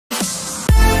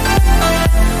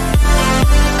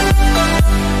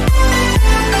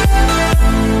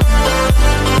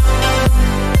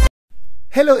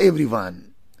Hello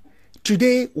everyone.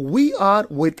 Today we are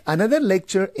with another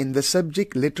lecture in the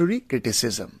subject literary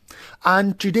criticism,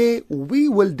 and today we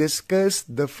will discuss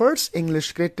the first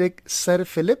English critic, Sir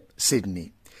Philip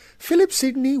Sidney. Philip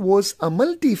Sidney was a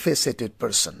multifaceted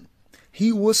person.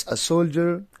 He was a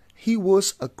soldier, he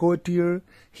was a courtier,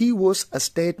 he was a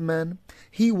statesman,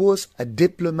 he was a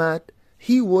diplomat,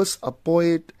 he was a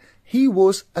poet, he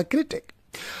was a critic.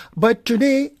 But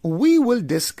today we will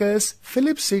discuss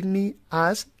Philip Sidney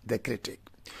as the critic.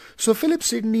 So Philip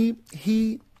Sidney,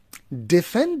 he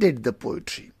defended the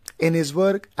poetry in his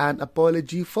work An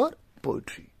Apology for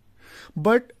Poetry.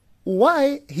 But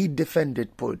why he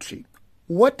defended poetry?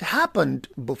 What happened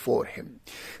before him?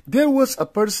 There was a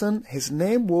person, his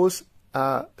name was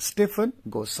Stephen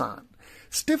Gossan.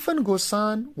 Stephen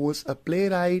Gossan was a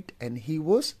playwright and he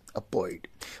was a poet.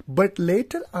 But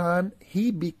later on,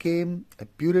 he became a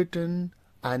Puritan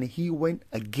and he went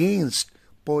against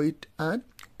poet and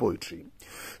poetry.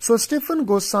 So Stephen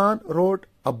Gossan wrote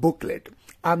a booklet,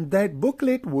 and that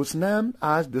booklet was named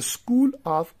as the School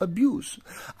of Abuse.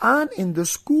 And in the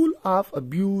School of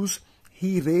Abuse,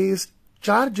 he raised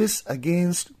charges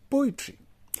against poetry.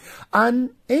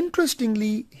 And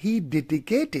interestingly, he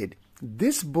dedicated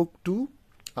this book to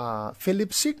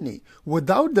Philip Sidney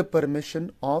without the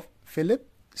permission of Philip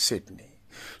Sidney.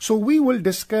 So we will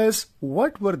discuss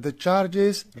what were the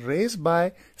charges raised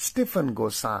by Stephen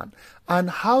Gossan and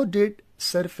how did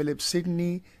Sir Philip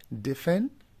Sidney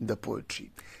defend the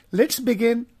poetry. Let's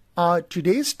begin our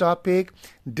today's topic,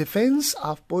 Defense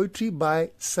of Poetry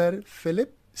by Sir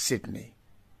Philip Sidney.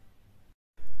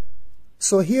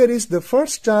 So here is the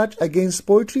first charge against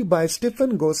poetry by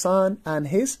Stephen Gossan and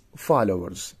his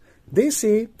followers. They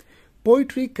say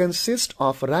poetry consists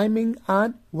of rhyming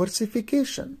and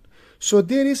versification. So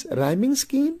there is rhyming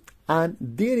scheme and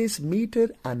there is meter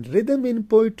and rhythm in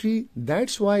poetry.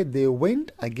 That's why they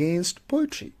went against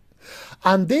poetry.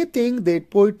 And they think that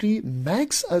poetry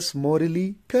makes us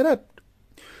morally corrupt.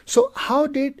 So how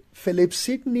did Philip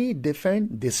Sidney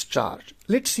defend this charge?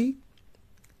 Let's see.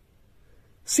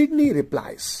 Sidney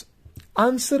replies.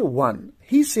 Answer 1.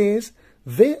 He says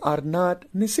they are not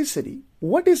necessary.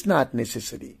 What is not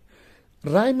necessary?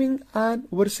 Rhyming and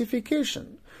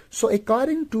versification. So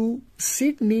according to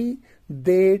Sidney,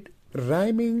 that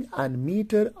rhyming and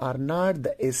meter are not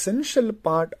the essential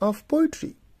part of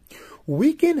poetry.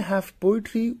 We can have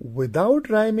poetry without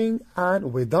rhyming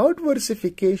and without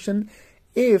versification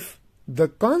if the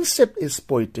concept is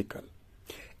poetical,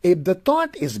 if the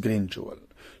thought is gradual.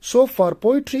 So for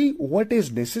poetry, what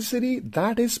is necessary?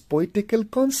 That is poetical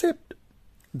concept.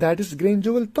 That is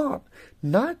gradual thought,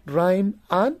 not rhyme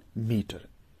and meter.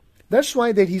 That's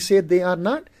why that he said they are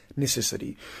not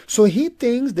necessary. So he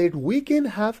thinks that we can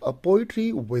have a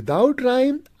poetry without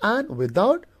rhyme and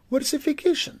without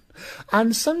versification.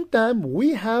 And sometimes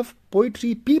we have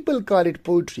poetry, people call it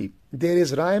poetry. There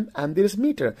is rhyme and there is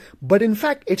meter. But in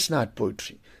fact, it's not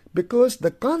poetry because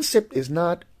the concept is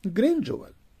not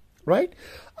gradual. Right?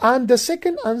 And the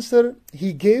second answer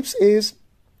he gives is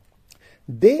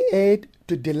they aid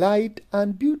to delight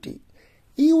and beauty.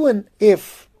 Even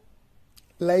if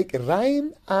like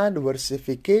rhyme and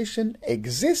versification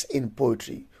exists in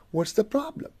poetry, what's the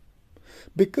problem?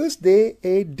 Because they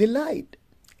aid delight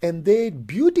and they aid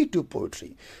beauty to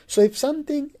poetry. So if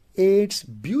something aids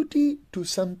beauty to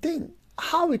something,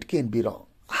 how it can be wrong?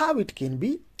 How it can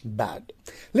be bad?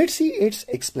 Let's see its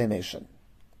explanation.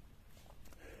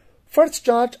 First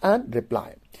charge and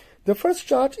reply. The first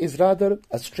charge is rather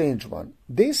a strange one.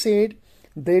 They said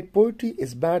that poetry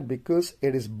is bad because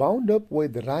it is bound up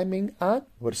with rhyming and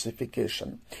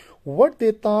versification. What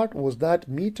they thought was that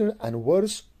meter and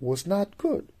verse was not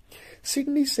good.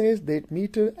 Sidney says that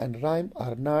meter and rhyme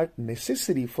are not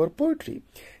necessary for poetry.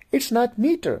 It's not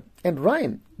meter and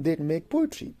rhyme that make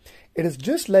poetry. It is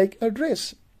just like a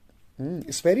dress.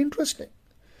 It's very interesting.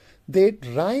 That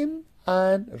rhyme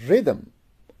and rhythm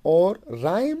or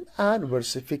rhyme and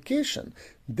versification,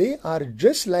 they are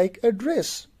just like a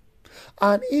dress.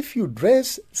 And if you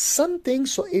dress something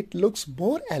so it looks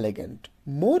more elegant,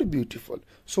 more beautiful,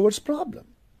 so what's the problem?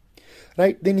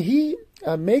 Right? Then he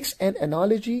makes an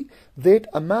analogy that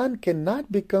a man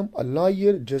cannot become a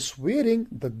lawyer just wearing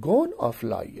the gown of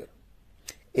lawyer.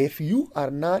 If you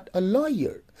are not a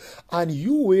lawyer and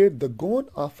you wear the gown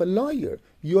of a lawyer,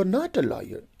 you are not a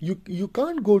lawyer. You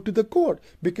can't go to the court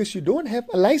because you don't have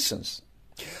a license.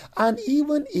 And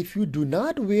even if you do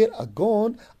not wear a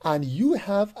gown and you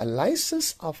have a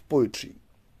license of poetry,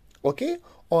 okay,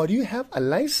 or you have a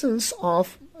license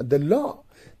of the law,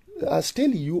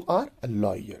 still you are a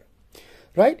lawyer,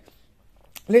 right?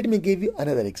 Let me give you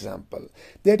another example.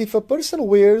 That if a person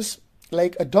wears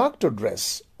like a doctor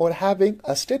dress or having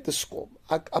a stethoscope.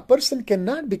 A person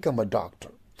cannot become a doctor.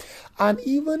 And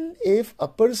even if a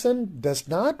person does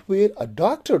not wear a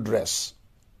doctor dress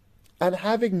and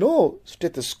having no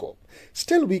stethoscope,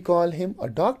 still we call him a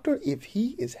doctor if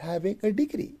he is having a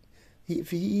degree,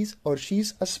 if he is or she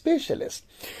is a specialist.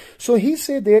 So he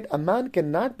said that a man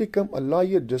cannot become a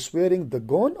lawyer just wearing the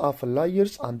gown of a lawyer.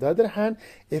 On the other hand,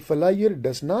 if a lawyer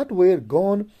does not wear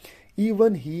gown,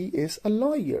 even he is a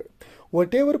lawyer.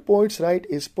 Whatever poets write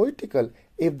is poetical.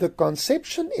 If the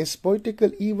conception is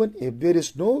poetical, even if there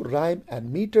is no rhyme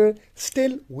and meter,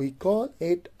 still we call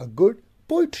it a good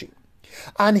poetry.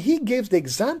 And he gives the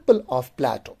example of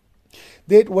Plato,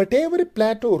 that whatever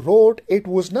Plato wrote, it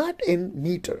was not in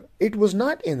meter, it was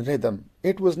not in rhythm,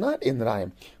 it was not in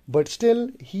rhyme, but still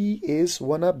he is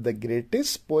one of the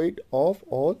greatest poet of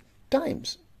all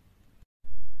times.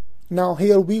 Now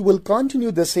here we will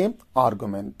continue the same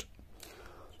argument.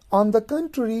 On the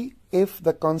contrary, if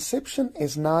the conception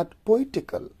is not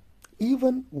poetical,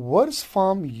 even verse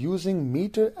form using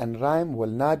meter and rhyme will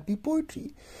not be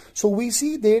poetry. So we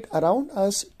see that around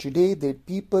us today that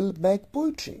people make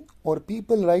poetry or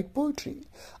people write poetry,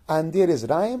 and there is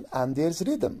rhyme and there is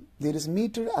rhythm, there is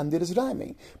meter and there is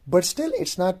rhyming, but still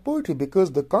it's not poetry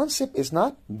because the concept is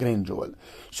not gradual.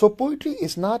 So poetry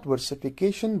is not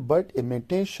versification but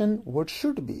imitation what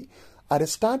should be.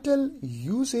 Aristotle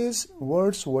uses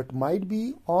words what might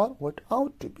be or what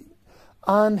ought to be.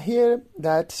 And here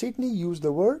that Sidney used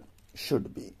the word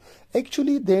should be.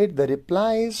 Actually that the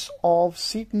replies of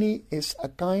Sidney is a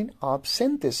kind of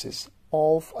synthesis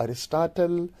of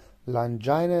Aristotle,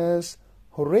 Longinus,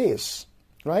 Horace,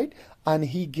 right? And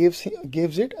he gives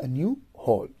it a new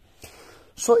whole.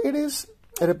 So it is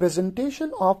a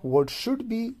representation of what should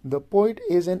be. The poet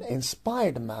is an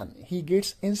inspired man. He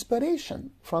gets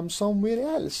inspiration from somewhere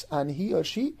else and he or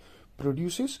she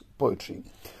produces poetry.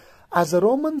 As a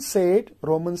Roman said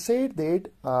that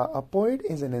a poet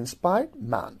is an inspired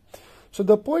man. So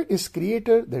the poet is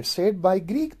creator, that's said by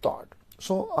Greek thought.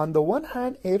 So on the one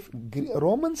hand, if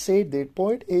Romans said that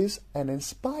poet is an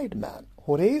inspired man,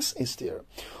 Horace is there.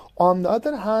 On the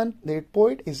other hand, that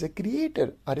poet is a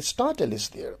creator, Aristotle is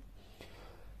there.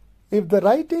 If the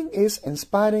writing is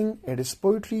inspiring, it is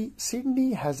poetry.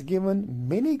 Sidney has given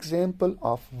many examples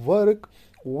of work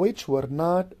which were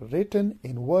not written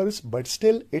in verse, but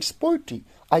still it's poetry.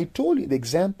 I told you the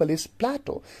example is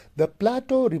Plato. The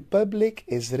Plato Republic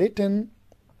is written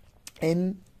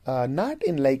in not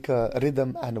in like a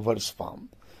rhythm and verse form,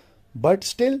 but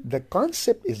still the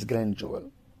concept is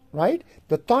gradual, right?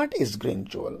 The thought is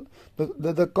gradual.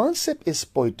 The concept is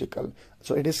poetical.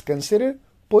 So it is considered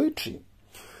poetry.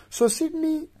 So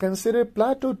Sidney considered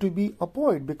Plato to be a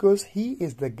poet because he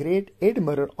is the great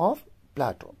admirer of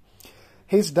Plato.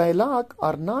 His dialogue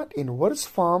are not in verse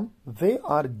form, they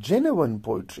are genuine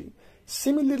poetry.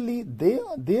 Similarly,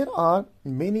 there are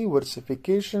many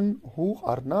versifications who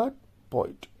are not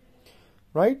poet,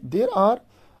 right? There are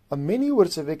many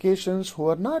versifications who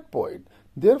are not poet.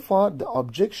 Therefore, the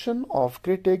objection of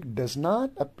critic does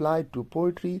not apply to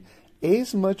poetry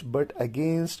as much but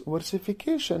against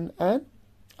versification and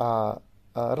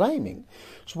rhyming,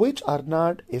 which are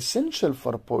not essential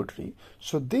for poetry.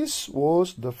 So this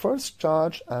was the first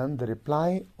charge and the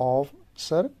reply of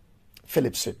Sir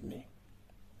Philip Sidney.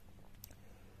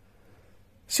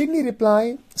 Sidney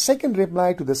reply, second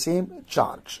reply to the same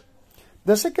charge.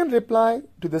 The second reply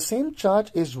to the same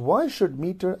charge is why should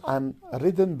meter and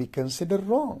rhythm be considered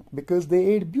wrong? Because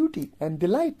they add beauty and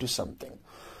delight to something.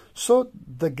 So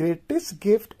the greatest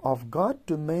gift of God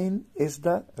to man is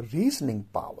the reasoning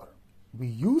power. We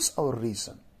use our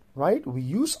reason, right? We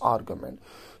use argument.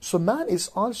 So man is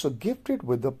also gifted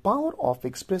with the power of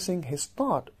expressing his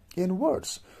thought in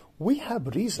words. We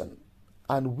have reason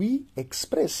and we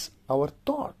express our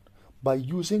thought by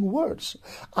using words.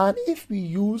 And if we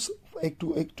use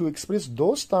to express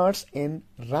those thoughts in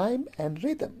rhyme and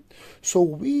rhythm, so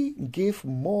we give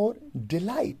more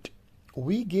delight.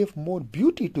 We give more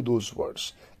beauty to those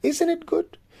words. Isn't it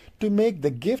good to make the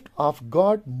gift of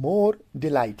God more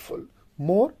delightful,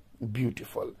 more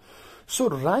beautiful? So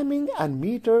rhyming and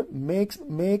meter makes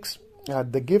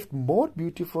the gift more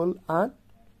beautiful and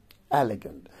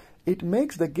elegant. It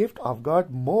makes the gift of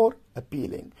God more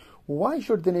appealing. Why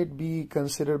should then it be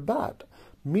considered bad?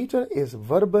 Meter is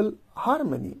verbal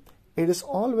harmony. It is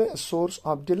always a source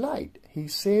of delight. He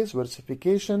says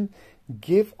versification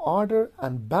give order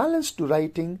and balance to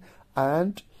writing,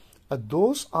 and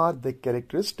those are the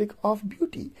characteristic of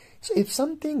beauty. So if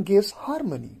something gives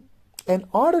harmony and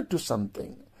order to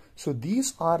something, so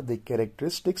these are the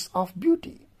characteristics of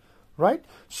beauty, right?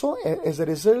 So as a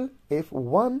result, if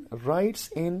one writes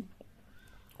in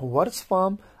verse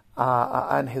form,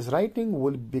 and his writing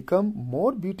will become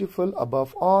more beautiful.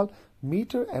 Above all,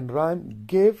 meter and rhyme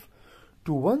give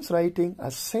to one's writing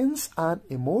a sense and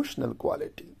emotional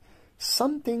quality,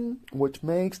 something which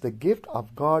makes the gift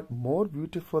of God more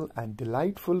beautiful and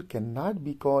delightful cannot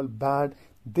be called bad.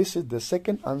 This is the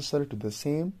second answer to the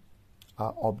same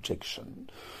objection.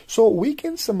 So we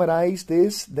can summarize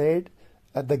this that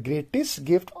the greatest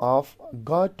gift of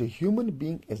God to human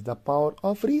being is the power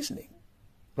of reasoning,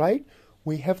 right?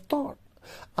 We have thought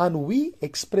and we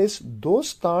express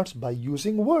those thoughts by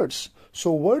using words.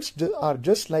 So words are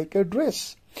just like a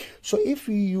dress. So if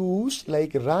we use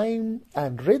like rhyme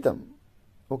and rhythm,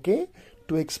 okay,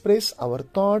 to express our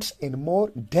thoughts in a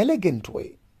more elegant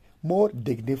way, more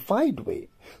dignified way.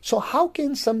 So how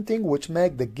can something which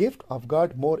make the gift of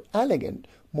God more elegant,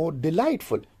 more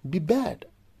delightful be bad?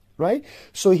 Right?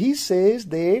 So he says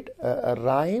that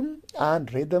rhyme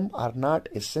and rhythm are not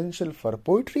essential for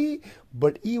poetry,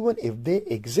 but even if they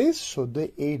exist, so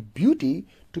they add beauty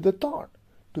to the thought,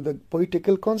 to the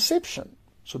poetical conception.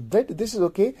 So that this is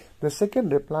okay. The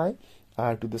second reply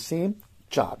to the same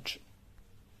charge.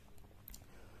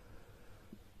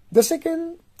 The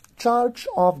second charge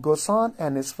of Gaussen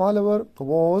and his follower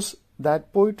was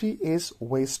that poetry is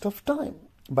waste of time.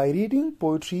 By reading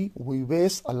poetry, we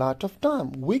waste a lot of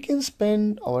time. We can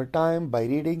spend our time by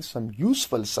reading some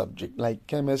useful subject like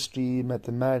chemistry,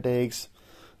 mathematics,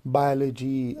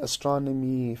 biology,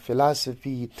 astronomy,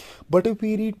 philosophy. But if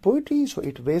we read poetry, so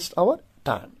it wastes our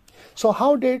time. So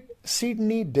how did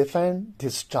Sidney defend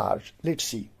this charge? Let's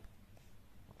see.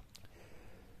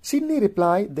 Sidney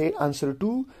replied that answer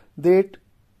 2 that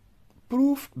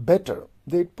proved better,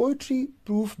 that poetry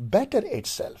proved better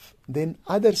itself than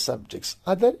other subjects,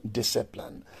 other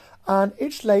discipline. And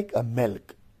it's like a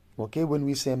milk. Okay, when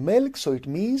we say milk, so it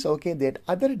means, okay, that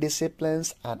other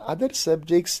disciplines and other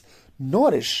subjects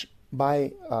nourish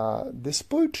by this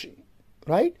poetry,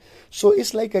 right? So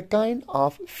it's like a kind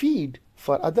of feed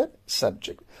for other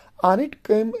subject. And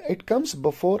it comes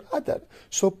before other.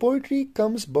 So poetry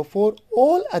comes before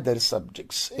all other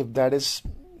subjects. If that is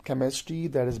chemistry,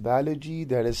 that is biology,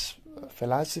 that is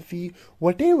philosophy,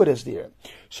 whatever is there.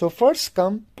 So first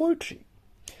come poetry.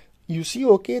 You see,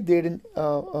 okay, that in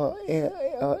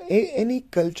any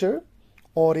culture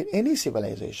or in any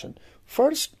civilization,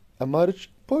 first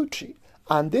emerge poetry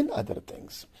and then other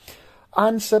things,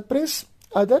 and suppress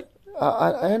other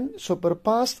and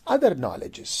surpass other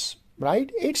knowledges,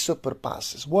 right? It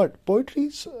surpasses what?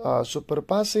 Poetry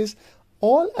surpasses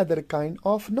all other kind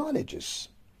of knowledges.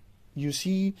 You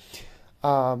see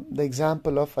the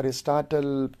example of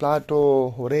Aristotle, Plato,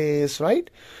 Horace, right?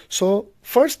 So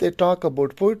first they talk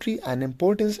about poetry and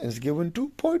importance is given to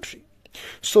poetry.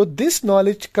 So this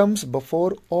knowledge comes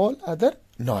before all other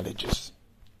knowledges.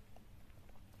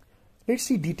 Let's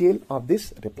see detail of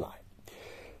this reply.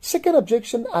 Second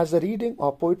objection, as the reading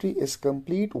of poetry is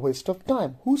complete waste of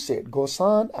time. Who said?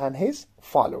 Gaussen and his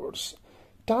followers.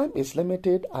 Time is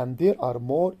limited and there are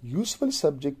more useful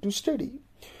subjects to study.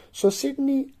 So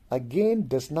Sidney again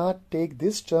does not take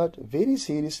this charge very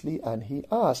seriously and he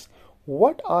asks,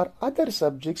 what are other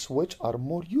subjects which are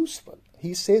more useful?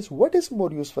 He says, what is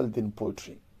more useful than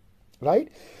poetry?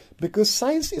 Right? Because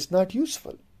science is not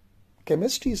useful.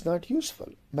 Chemistry is not useful.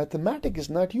 Mathematics is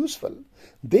not useful.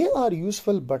 They are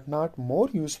useful but not more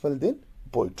useful than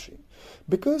poetry.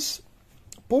 Because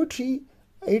poetry,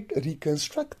 it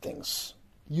reconstructs things.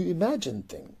 You imagine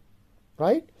things.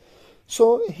 Right?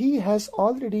 So he has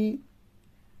already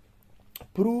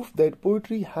proved that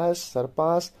poetry has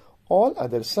surpassed all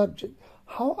other subjects.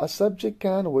 How a subject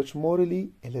can which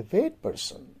morally elevate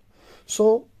person.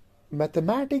 So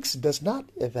mathematics does not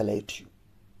evaluate you.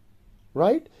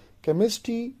 Right?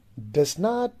 Chemistry does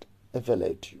not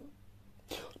evaluate you.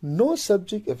 No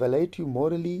subject evaluates you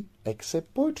morally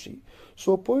except poetry.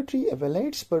 So poetry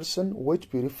evaluates person which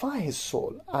purify his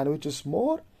soul and which is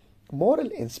more moral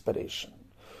inspiration.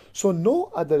 So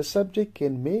no other subject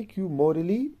can make you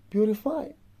morally purify.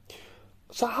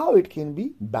 So how it can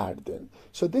be bad then?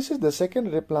 So this is the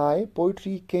second reply.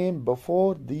 Poetry came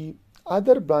before the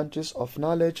other branches of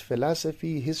knowledge,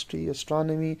 philosophy, history,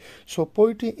 astronomy. So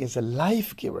poetry is a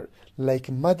life giver, like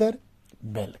mother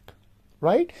milk,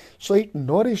 right? So it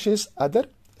nourishes other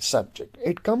subject.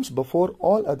 It comes before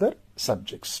all other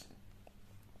subjects.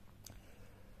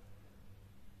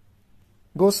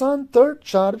 Gaussen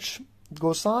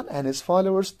and his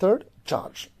followers' third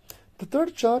charge. The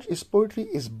third charge is poetry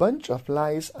is bunch of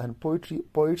lies and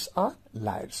poets are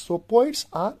liars. So poets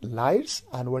are liars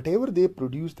and whatever they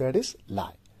produce, that is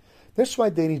lie. That's why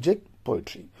they reject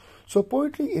poetry. So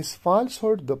poetry is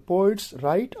falsehood. The poets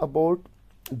write about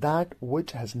that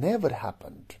which has never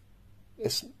happened.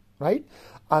 Right?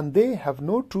 And they have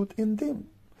no truth in them.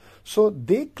 So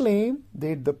they claim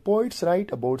that the poets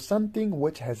write about something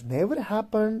which has never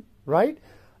happened, right?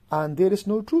 And there is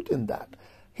no truth in that.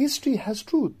 History has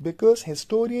truth because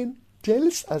historian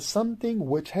tells us something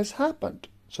which has happened.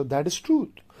 So that is truth.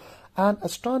 And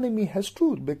astronomy has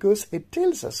truth because it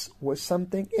tells us what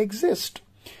something exists.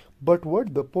 But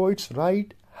what the poets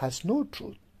write has no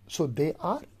truth. So they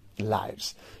are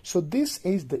liars. So this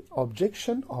is the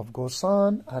objection of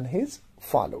Gossan and his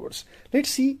followers. Let's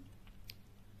see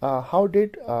how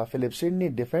did Philip Sidney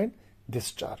defend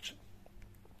this charge.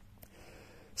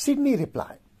 Sidney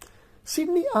replied.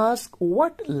 Sidney asked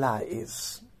what lie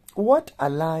is. What a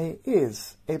lie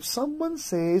is. If someone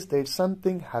says that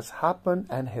something has happened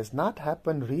and has not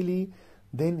happened really,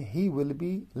 then he will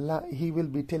be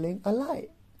telling a lie.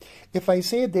 If I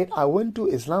say that I went to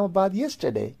Islamabad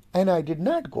yesterday and I did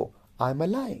not go, I am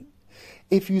lying.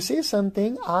 If you say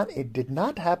something and it did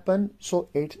not happen, so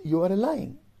you are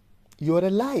lying. You are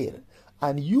a liar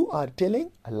and you are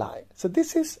telling a lie. So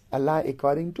this is a lie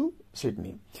according to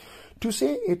Sidney. To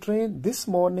say it rained this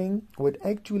morning when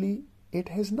actually it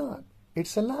has not.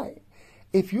 It's a lie.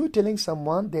 If you're telling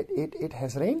someone that it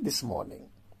has rained this morning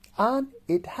and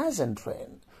it hasn't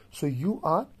rained, so you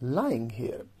are lying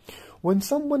here. When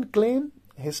someone claims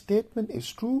his statement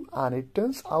is true and it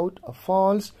turns out a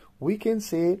false, we can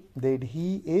say that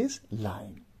he is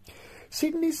lying.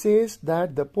 Sidney says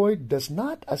that the poet does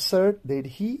not assert that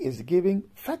he is giving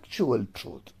factual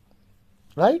truth.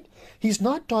 Right? He's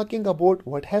not talking about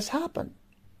what has happened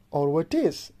or what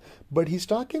is, but he's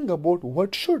talking about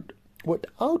what should, what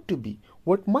ought to be,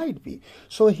 what might be.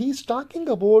 So he's talking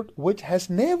about which has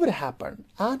never happened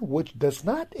and which does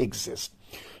not exist.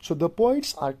 So the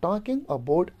poets are talking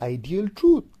about ideal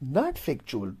truth, not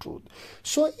factual truth.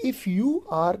 So if you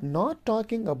are not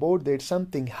talking about that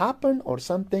something happened or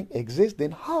something exists,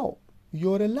 then how?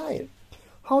 You're a liar.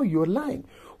 How you're lying?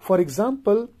 For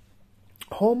example,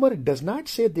 Homer does not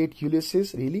say that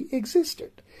Ulysses really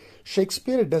existed.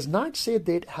 Shakespeare does not say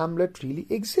that Hamlet really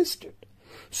existed.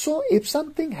 So if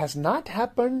something has not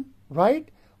happened, right,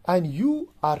 and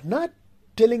you are not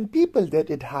telling people that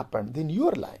it happened, then you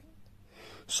are lying.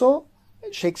 So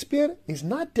Shakespeare is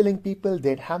not telling people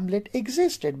that Hamlet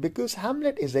existed because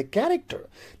Hamlet is a character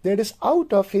that is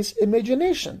out of his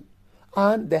imagination.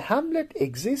 And the Hamlet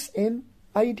exists in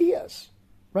ideas,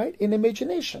 right, in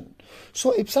imagination.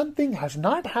 So if something has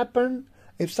not happened,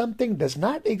 if something does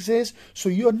not exist, so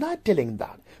you are not telling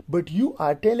that. But you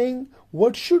are telling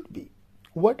what should be,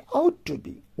 what ought to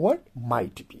be, what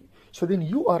might be. So then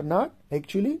you are not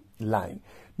actually lying.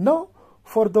 Now,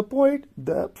 for the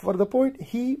poet,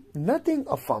 he nothing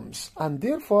affirms and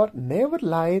therefore never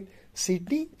lied,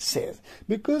 Sidney says,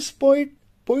 because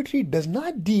poetry does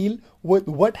not deal with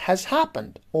what has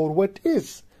happened or what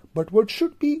is, but what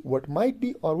should be, what might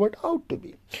be, or what ought to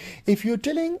be. If you're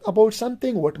telling about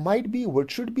something, what might be,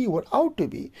 what should be, what ought to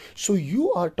be, so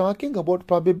you are talking about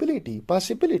probability,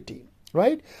 possibility,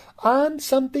 right? And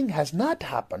something has not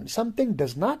happened, something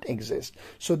does not exist.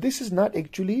 So this is not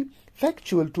actually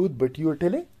factual truth, but you are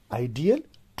telling ideal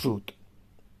truth.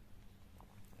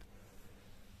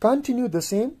 Continue the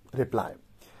same reply.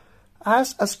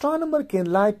 As astronomer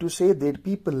can lie to say that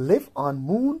people live on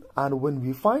moon, and when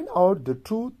we find out the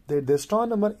truth that the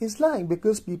astronomer is lying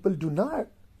because people do not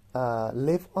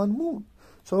live on moon.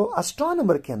 So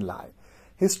astronomer can lie.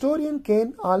 Historian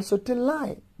can also tell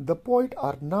lie. The poet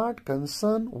are not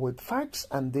concerned with facts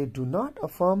and they do not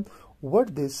affirm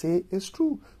what they say is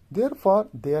true. Therefore,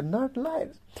 they are not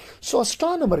liars. So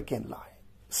astronomer can lie.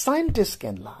 Scientist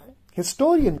can lie.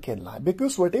 Historian can lie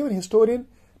because whatever historian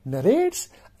narrates,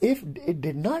 if it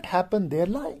did not happen, they are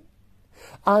lying.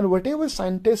 And whatever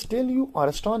scientists tell you or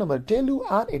astronomer tell you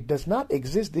and it does not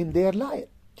exist, then they are lying.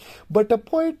 But a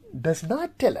poet does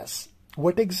not tell us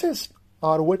what exists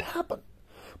or what happened,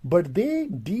 but they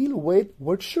deal with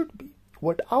what should be,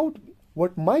 what ought be,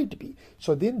 what might be.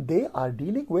 So then they are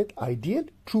dealing with ideal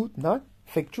truth, not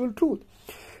factual truth.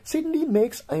 Sidney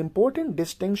makes an important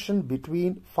distinction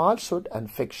between falsehood and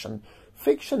fiction.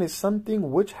 Fiction is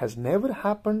something which has never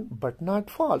happened but not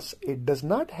false. It does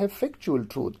not have factual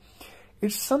truth. It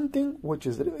is something which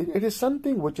is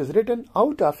written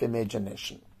out of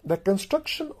imagination. The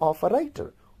construction of a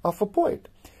writer, of a poet,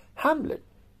 Hamlet,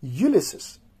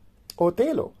 Ulysses,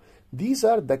 Othello, these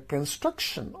are the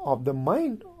construction of the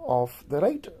mind of the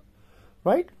writer,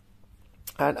 right?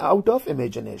 And out of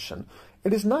imagination.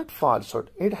 It is not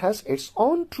falsehood. It has its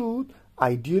own truth,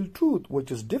 ideal truth, which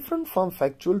is different from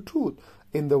factual truth.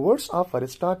 In the words of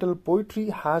Aristotle, poetry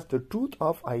has the truth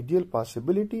of ideal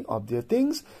possibility of their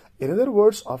things. In other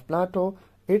words of Plato,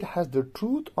 it has the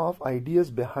truth of ideas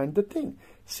behind the thing.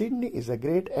 Sidney is a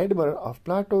great admirer of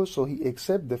Plato, so he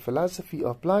accepts the philosophy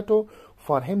of Plato.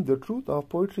 For him, the truth of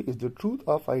poetry is the truth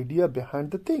of idea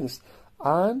behind the things.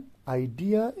 An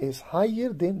idea is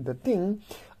higher than the thing.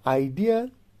 Ideal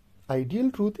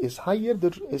truth is higher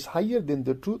than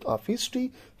the truth of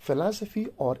history, philosophy,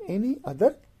 or any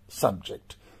other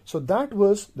subject. So that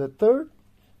was the third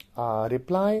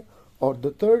reply or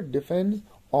the third defense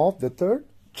of the third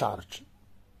charge.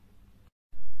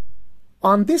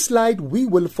 On this slide, we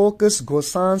will focus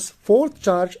Gaucin's fourth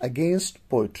charge against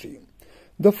poetry.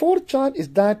 The fourth charge is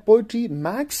that poetry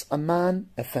makes a man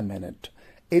effeminate.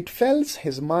 It fills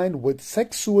his mind with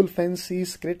sexual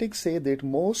fancies. Critics say that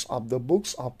most of the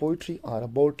books of poetry are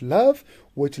about love,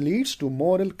 which leads to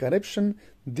moral corruption.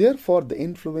 Therefore, the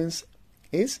influence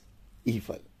is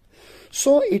evil.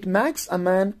 So it makes a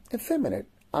man effeminate.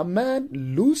 A man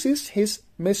loses his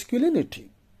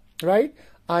masculinity, right?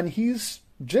 And he's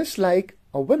just like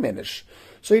a womanish.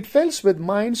 So it fills with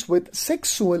minds with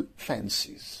sexual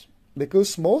fancies.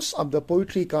 Because most of the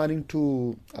poetry, according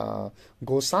to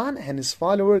Gaucin and his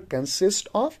follower, consists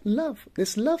of love,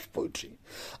 this love poetry.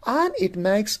 And it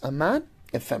makes a man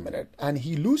effeminate and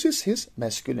he loses his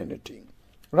masculinity,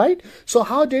 right? So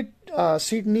how did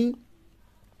Sidney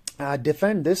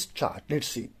defend this charge? Let's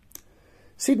see.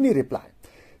 Sidney replied.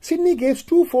 Sidney gives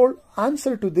twofold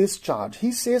answer to this charge.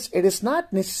 He says it is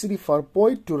not necessary for a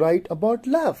poet to write about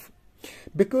love,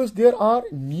 because there are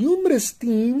numerous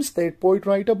themes that poet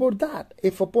write about that.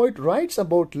 If a poet writes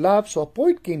about love, so a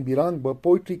poet can be wrong, but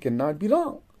poetry cannot be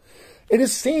wrong. It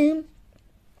is same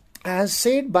as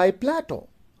said by Plato,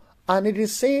 and it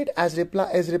is said as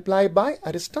reply by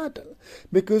Aristotle,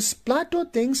 because Plato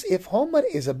thinks if Homer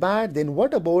is a bad, then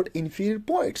what about inferior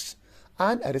poets?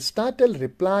 And Aristotle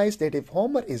replies that if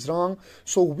Homer is wrong,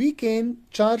 so we can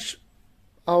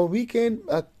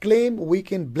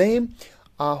blame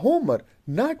Homer,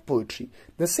 not poetry.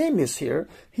 The same is here.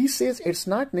 He says it's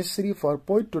not necessary for a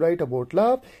poet to write about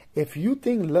love. If you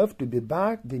think love to be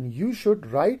bad, then you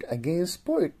should write against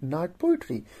poet, not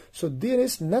poetry. So there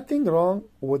is nothing wrong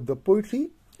with the poetry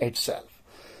itself.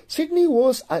 Sidney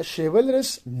was a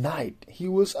chivalrous knight. He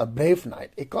was a brave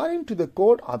knight. According to the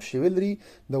code of chivalry,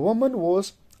 the woman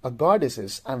was a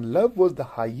goddess, and love was the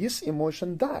highest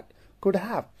emotion that could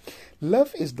have.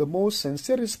 Love is the most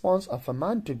sincere response of a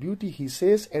man to beauty. He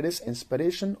says it is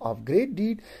inspiration of great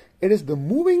deed. It is the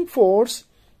moving force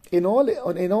in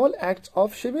all acts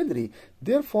of chivalry.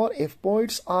 Therefore, if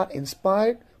poets are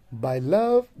inspired by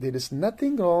love, there is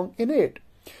nothing wrong in it.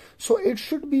 So it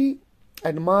should be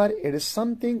admired. It is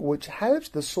something which helps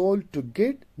the soul to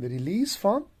get the release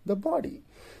from the body.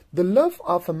 The love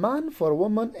of a man for a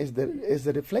woman is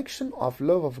the reflection of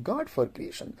love of God for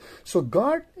creation. So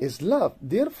God is love.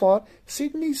 Therefore,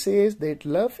 Sidney says that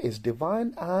love is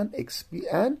divine and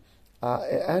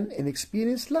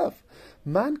inexperienced love.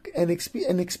 An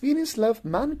experienced love,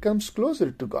 man comes closer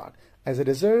to God. As a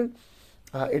result,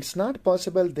 it's not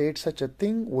possible that such a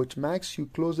thing which makes you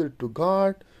closer to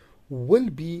God will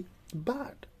be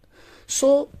bad.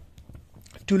 So,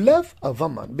 to love a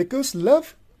woman, because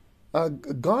love,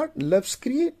 God loves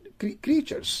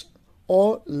creatures,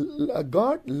 or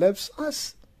God loves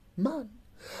us, man.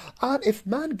 And if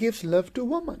man gives love to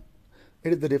woman,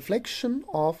 it is the reflection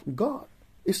of God.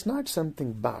 It's not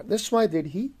something bad. That's why that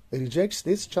he rejects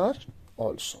this charge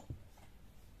also.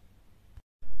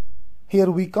 Here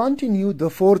we continue the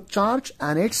fourth charge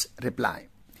and its reply.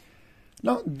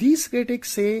 Now, these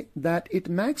critics say that it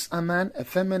makes a man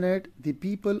effeminate. The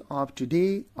people of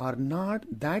today are not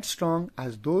that strong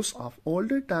as those of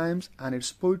older times, and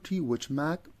it's poetry which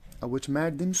made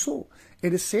them so.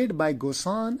 It is said by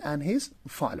Gaucin and his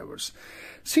followers.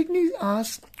 Sidney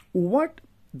asks what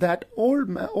that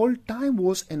old time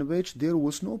was in which there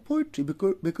was no poetry,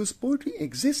 because poetry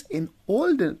exists in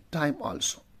older time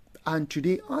also and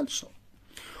today also.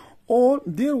 Or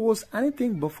there was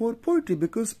anything before poetry,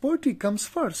 because poetry comes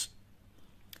first.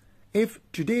 If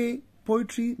today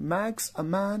poetry makes a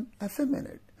man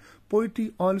effeminate,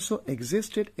 poetry also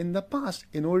existed in the past,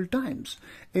 in old times.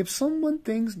 If someone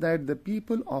thinks that the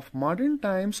people of modern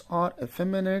times are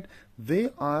effeminate,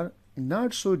 they are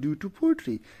not so due to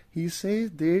poetry. He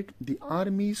says that the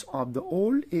armies of the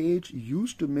old age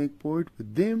used to make poet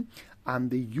with them, and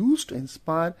they used to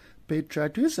inspire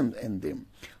patriotism in them.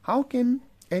 How can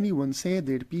anyone say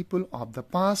that people of the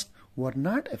past were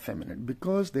not effeminate?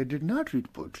 Because they did not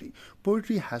read poetry.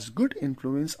 Poetry has good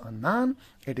influence on man.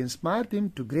 It inspired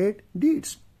him to great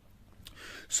deeds.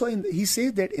 So he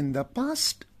says that in the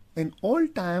past in all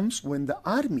times when the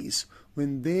armies,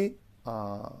 when they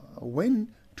went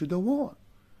to the war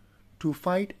to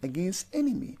fight against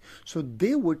enemy, so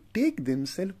they would take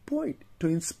themselves poet to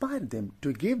inspire them,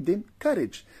 to give them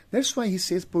courage. That's why he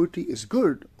says poetry is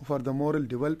good for the moral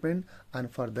development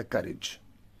and for the courage.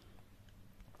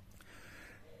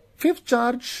 Fifth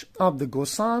charge of the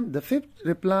Gosan, the fifth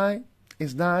reply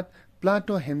is that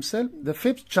Plato himself, the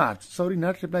fifth charge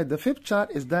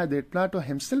is that Plato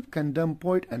himself condemned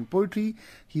poet and poetry.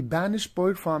 He banished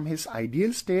poet from his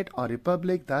ideal state or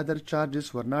republic. The other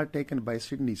charges were not taken by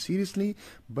Sidney seriously,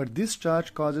 but this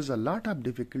charge causes a lot of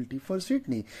difficulty for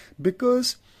Sidney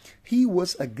because he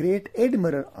was a great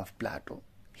admirer of Plato.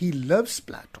 He loves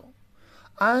Plato.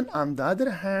 And on the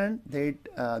other hand, that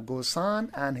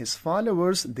Gosan and his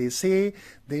followers, they say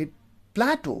that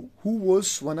Plato, who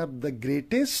was one of the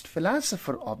greatest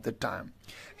philosophers of the time,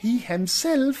 he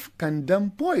himself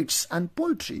condemned poets and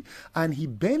poetry, and he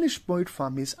banished poet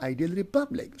from his ideal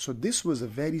republic. So this was a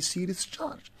very serious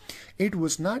charge. It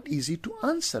was not easy to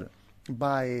answer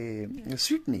by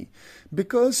Sidney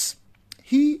because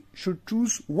he should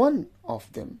choose one of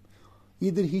them.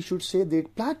 Either he should say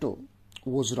that Plato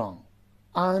was wrong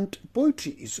and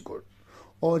poetry is good,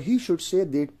 or he should say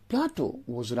that Plato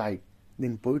was right,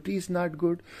 then poetry is not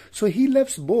good. So he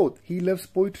loves both. He loves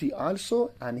poetry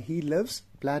also and he loves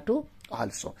Plato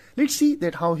also. Let's see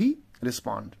that how he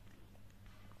responds.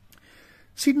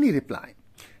 Sidney replied,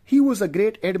 he was a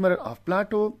great admirer of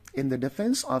Plato. In the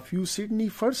defense of you, Sidney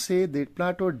first say that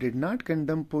Plato did not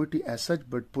condemn poetry as such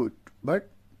but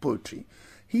poetry.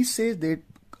 He says that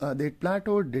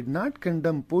Plato did not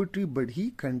condemn poetry, but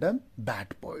he condemned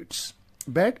bad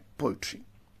poetry,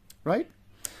 right?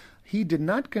 He did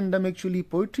not condemn actually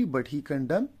poetry, but he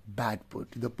condemned bad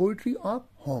poetry. The poetry of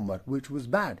Homer, which was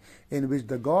bad, in which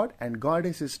the god and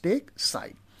goddesses take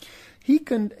side. He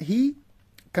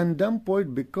condemned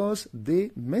poet because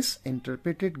they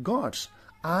misinterpreted gods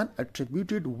and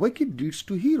attributed wicked deeds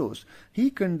to heroes. He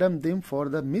condemned them for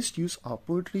the misuse of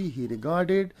poetry. He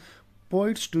regarded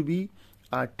poets to be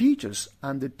teachers,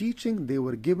 and the teaching they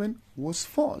were given was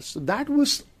false. So that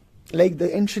was like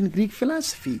the ancient Greek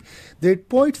philosophy, that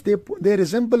poets, they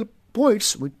resemble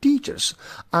poets with teachers,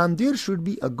 and there should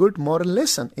be a good moral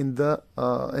lesson in the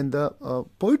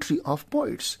poetry of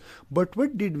poets. But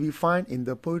what did we find in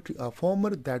the poetry of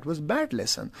Homer? That was bad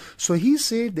lesson. So he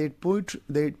said that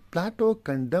Plato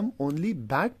condemned only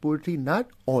bad poetry, not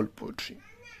all poetry.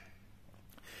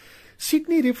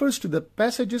 Sidney refers to the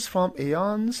passages from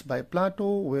Aeons by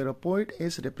Plato where a poet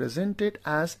is represented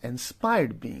as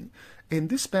inspired being. In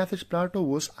this passage, Plato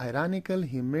was ironical.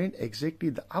 He meant exactly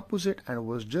the opposite and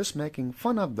was just making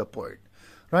fun of the poet,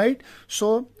 right?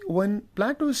 So when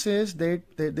Plato says that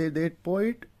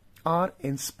poet are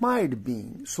inspired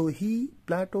being, so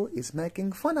Plato is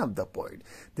making fun of the poet,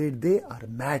 that they are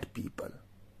mad people,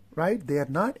 right? They are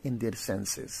not in their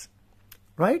senses,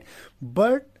 right?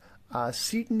 But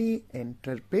Sidney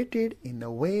interpreted in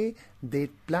a way that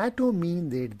Plato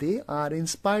means that they are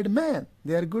inspired man,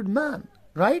 they are good man,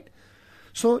 right?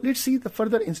 So let's see the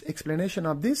further explanation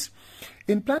of this.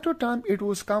 In Plato time, it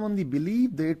was commonly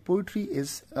believed that poet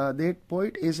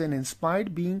is an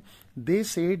inspired being. They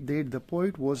said that the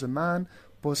poet was a man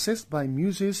possessed by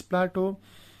muses. Plato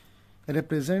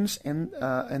represents in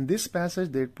this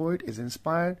passage that poet is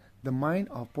inspired. The mind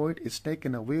of poet is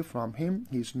taken away from him.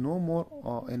 He is no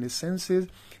more in his senses,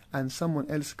 and someone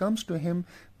else comes to him.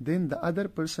 Then the other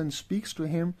person speaks to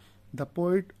him. The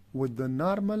poet with the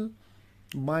normal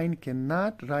mind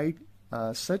cannot write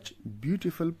such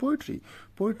beautiful poetry.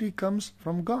 Poetry comes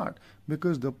from God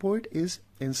because the poet is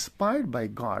inspired by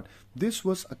God. This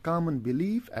was a common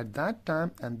belief at that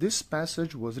time, and this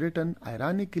passage was written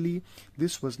ironically.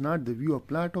 This was not the view of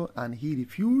Plato, and he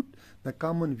refuted the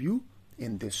common view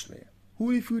in this way.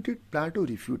 Who refuted? Plato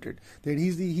refuted that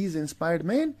he's inspired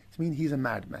man. It means he's a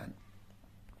madman.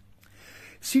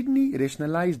 Sidney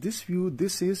rationalized this view.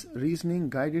 This is reasoning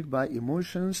guided by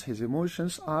emotions. His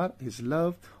emotions are his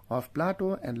love of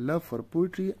Plato and love for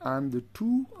poetry, and the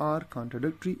two are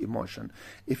contradictory emotion.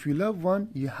 If you love one,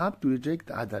 you have to reject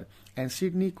the other, and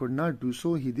Sidney could not do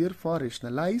so. He therefore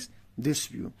rationalized this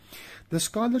view. The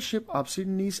scholarship of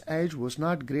Sidney's age was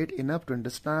not great enough to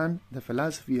understand the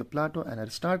philosophy of Plato and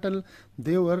Aristotle.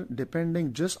 They were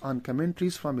depending just on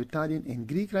commentaries from Italian and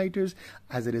Greek writers.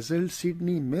 As a result,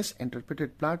 Sidney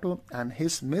misinterpreted Plato, and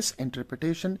his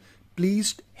misinterpretation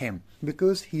pleased him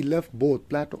because he loved both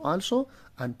Plato also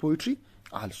and poetry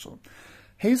also.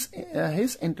 His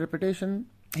interpretation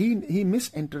he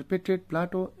misinterpreted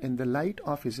Plato in the light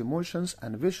of his emotions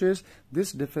and wishes.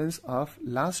 This defense of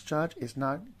last charge is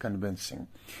not convincing.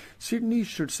 Sidney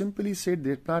should simply say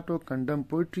that Plato condemned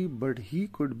poetry, but he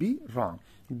could be wrong.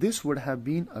 This would have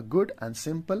been a good and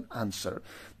simple answer.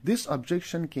 This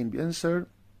objection can be answered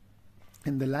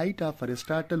in the light of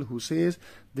Aristotle, who says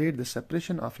that the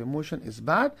suppression of emotion is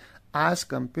bad. As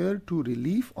compared to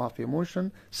relief of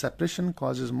emotion, suppression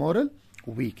causes moral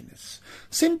weakness.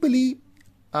 Simply,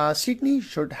 Sidney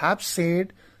should have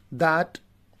said that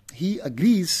he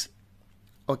agrees,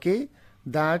 okay,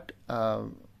 that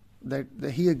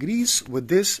he agrees with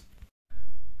this,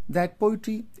 that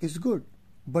poetry is good,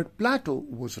 but Plato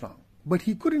was wrong. But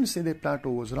he couldn't say that Plato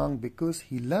was wrong because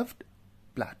he loved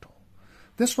Plato.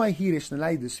 That's why he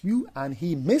rationalized this view, and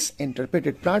he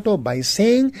misinterpreted Plato by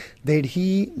saying that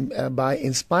he, by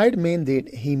inspired man, that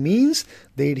he means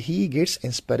that he gets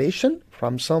inspiration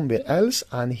from somewhere else,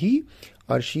 and he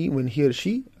or she, when he or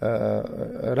she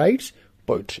writes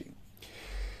poetry.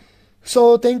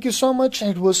 So thank you so much.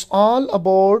 It was all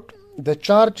about the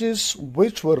charges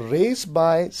which were raised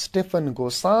by Stephen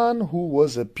Gossan, who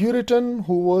was a Puritan,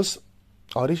 who was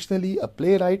originally a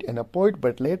playwright and a poet,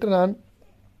 but later on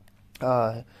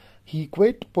he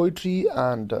quit poetry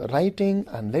and writing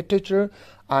and literature,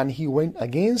 and he went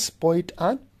against poet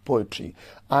and poetry,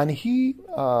 and he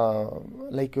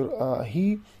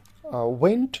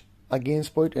went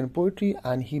against poet and poetry,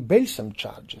 and he built some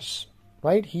charges,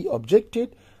 right? He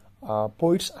objected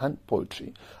poets and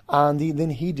poetry, and then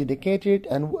he dedicated,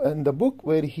 and in the book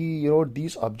where he wrote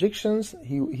these objections,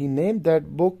 he named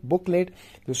that booklet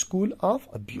The School of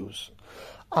Abuse.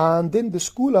 And then the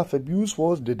School of Abuse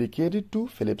was dedicated to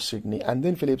Philip Sidney. And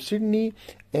then Philip Sidney,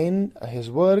 in his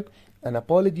work An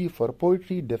Apology for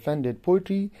Poetry, defended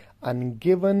poetry and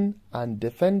given and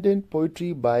defended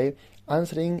poetry by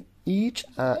answering each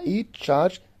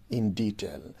charge in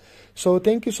detail. So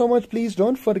thank you so much. Please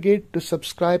don't forget to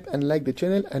subscribe and like the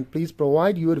channel, and please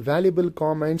provide your valuable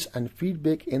comments and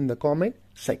feedback in the comment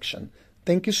section.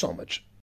 Thank you so much.